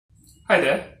Hi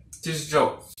there, this is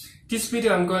Joe. This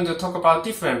video I'm going to talk about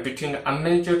difference between the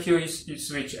unmanaged PoE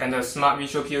switch and the smart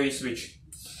visual PoE switch.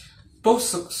 Both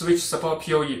switches support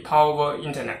PoE, power over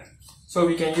internet, so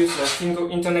we can use a single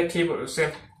internet cable to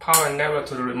send power and network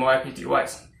to the remote IP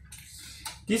device.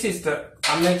 This is the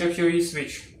unmanaged PoE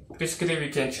switch. Basically, we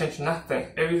can change nothing,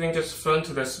 everything just flown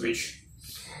to the switch.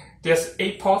 There's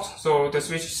 8 ports, so the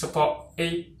switch support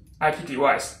 8 IP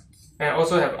device, and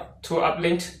also have 2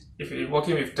 uplinks. If you're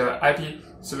working with the IP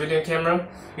civilian camera,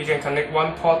 we can connect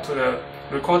one port to the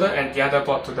recorder and the other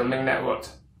port to the main network.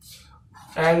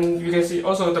 And you can see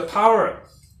also the power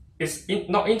is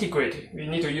not integrated. We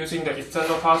need to using the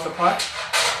external power supply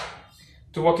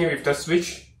to working with the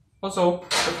switch. Also,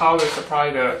 the power will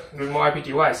supply the remote IP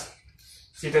device.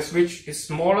 See, the switch is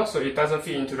smaller, so it doesn't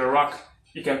fit into the rack.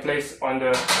 You can place on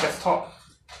the desktop.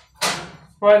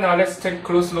 Right now, let's take a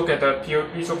close look at the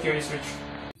visual PoE switch.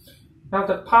 Now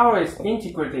the power is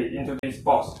integrated into this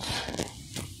box.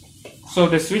 So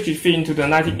the switch is fit into the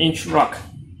 19-inch rack.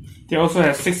 They also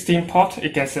have 16 ports.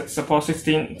 It can support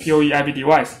 16 PoE IP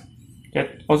device.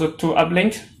 There also 2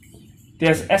 uplinks.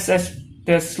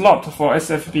 There's slot for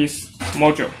SFP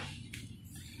module.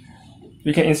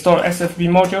 We can install SFP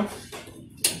module.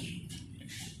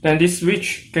 Then this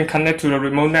switch can connect to the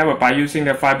remote network by using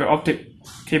the fiber optic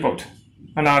cable.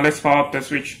 And now let's power up the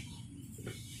switch.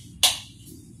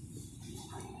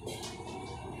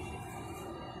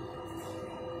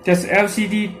 There's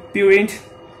LCD built-in,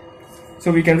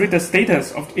 so we can read the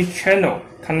status of each channel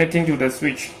connecting to the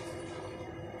switch.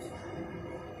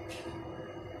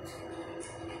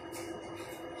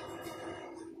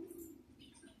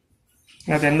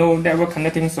 Now there's no network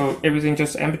connecting, so everything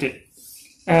just empty.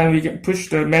 And we can push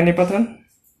the menu button,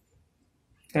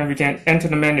 and we can enter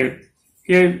the menu.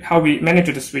 Here, how we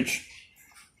manage the switch.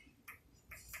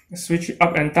 Switch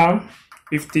up and down.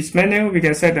 With this menu, we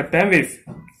can set the bandwidth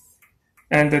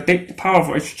and the power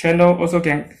for each channel. Also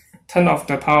can turn off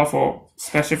the power for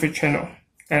specific channel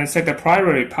and set the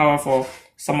primary power for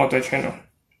some of the channel.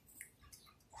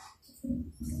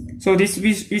 So this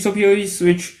visual PoE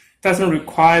switch doesn't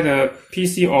require the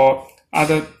PC or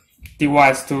other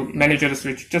device to manage the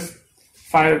switch. Just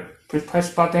fire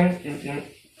press button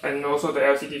and also the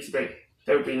LCD display.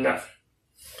 That will be enough.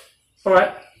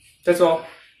 Alright, that's all.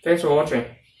 Thanks for watching.